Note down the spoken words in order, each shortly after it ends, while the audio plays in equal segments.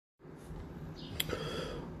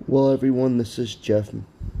Well, everyone, this is Jeff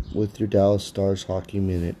with your Dallas Stars Hockey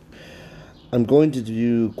Minute. I'm going to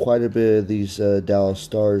do quite a bit of these Dallas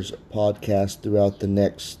Stars podcasts throughout the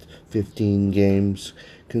next 15 games,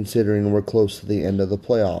 considering we're close to the end of the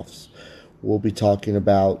playoffs. We'll be talking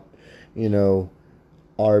about, you know,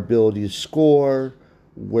 our ability to score,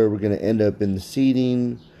 where we're going to end up in the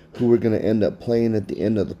seeding, who we're going to end up playing at the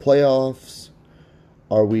end of the playoffs.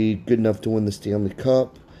 Are we good enough to win the Stanley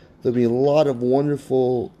Cup? There'll be a lot of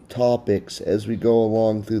wonderful topics as we go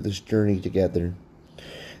along through this journey together.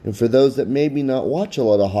 And for those that maybe not watch a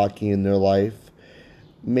lot of hockey in their life,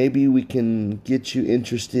 maybe we can get you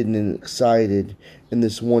interested and excited in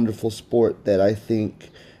this wonderful sport that I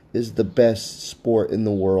think is the best sport in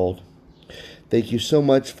the world. Thank you so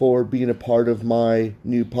much for being a part of my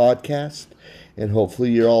new podcast, and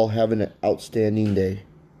hopefully you're all having an outstanding day.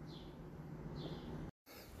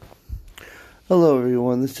 Hello,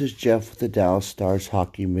 everyone. This is Jeff with the Dallas Stars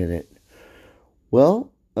Hockey Minute.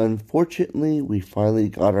 Well, unfortunately, we finally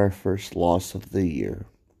got our first loss of the year.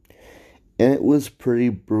 And it was pretty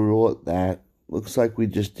brutal at that. Looks like we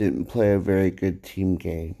just didn't play a very good team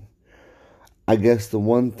game. I guess the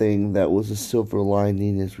one thing that was a silver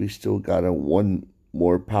lining is we still got one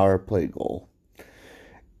more power play goal.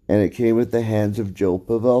 And it came at the hands of Joe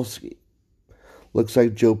Pavelski. Looks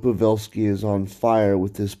like Joe Pavelski is on fire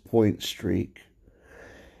with his point streak.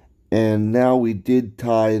 And now we did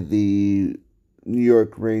tie the New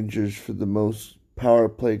York Rangers for the most power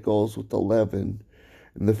play goals with 11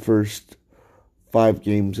 in the first 5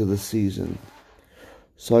 games of the season.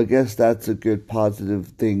 So I guess that's a good positive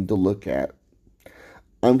thing to look at.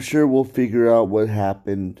 I'm sure we'll figure out what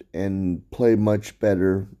happened and play much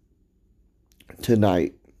better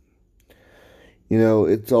tonight. You know,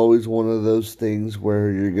 it's always one of those things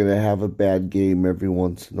where you're going to have a bad game every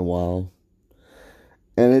once in a while.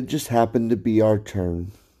 And it just happened to be our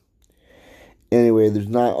turn. Anyway, there's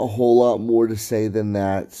not a whole lot more to say than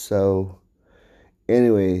that. So,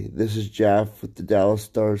 anyway, this is Jeff with the Dallas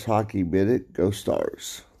Stars Hockey Minute. Go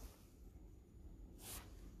Stars.